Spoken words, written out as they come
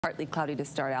Partly cloudy to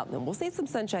start out, and then we'll see some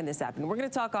sunshine this afternoon. We're going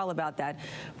to talk all about that.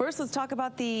 First, let's talk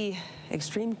about the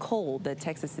extreme cold that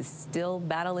Texas is still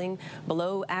battling.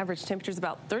 Below average temperatures,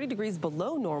 about 30 degrees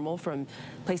below normal from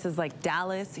places like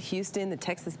Dallas, Houston, the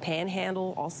Texas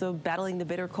Panhandle, also battling the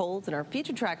bitter colds. And our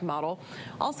future track model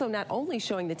also not only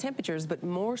showing the temperatures, but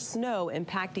more snow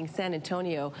impacting San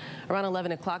Antonio. Around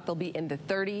 11 o'clock, they'll be in the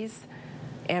 30s.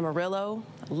 Amarillo,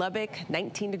 Lubbock,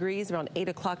 19 degrees around 8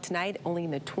 o'clock tonight, only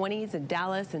in the 20s in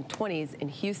Dallas and 20s in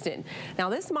Houston. Now,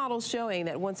 this model's showing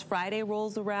that once Friday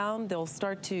rolls around, they'll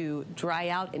start to dry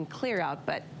out and clear out,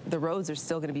 but the roads are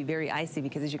still going to be very icy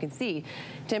because, as you can see,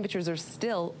 temperatures are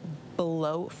still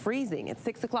below freezing. At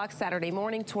 6 o'clock Saturday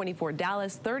morning, 24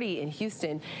 Dallas, 30 in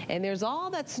Houston, and there's all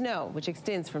that snow which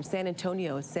extends from San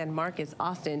Antonio, San Marcos,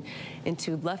 Austin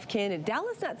into Lufkin. And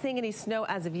Dallas not seeing any snow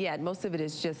as of yet. Most of it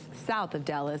is just south of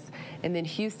Dallas, and then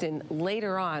Houston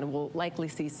later on will likely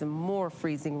see some more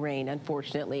freezing rain,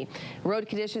 unfortunately. Road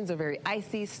conditions are very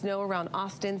icy, snow around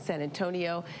Austin, San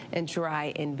Antonio, and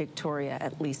dry in Victoria,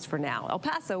 at least for now. El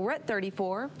Paso, we're at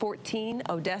 34, 14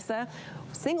 Odessa,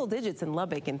 single digits in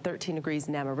Lubbock, and 13 degrees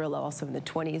in Amarillo, also in the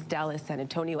 20s. Dallas, San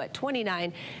Antonio at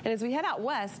 29. And as we head out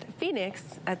west,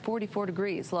 Phoenix at 44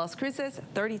 degrees. Las Cruces,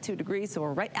 32 degrees, so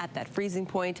we're right at that freezing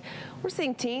point. We're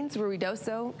seeing teens,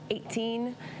 Ruidoso,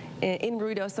 18 in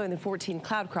Ruidoso, and then 14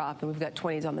 Cloudcroft, and we've got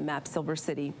 20s on the map, Silver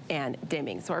City and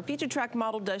Deming. So our future track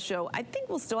model does show, I think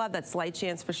we'll still have that slight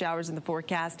chance for showers in the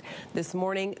forecast this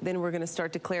morning. Then we're going to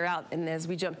start to clear out, and as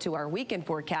we jump to our weekend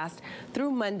forecast,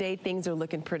 through Monday, things are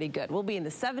looking pretty good. We'll be in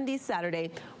the 70s Saturday,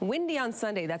 windy on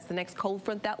Sunday. That's the next cold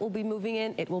front that will be moving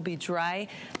in. It will be dry,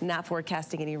 not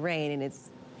forecasting any rain, and it's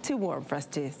too warm for us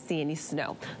to see any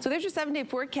snow. So there's your 7-day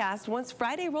forecast. Once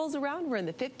Friday rolls around, we're in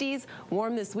the 50s,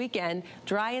 warm this weekend,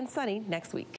 dry and sunny next week.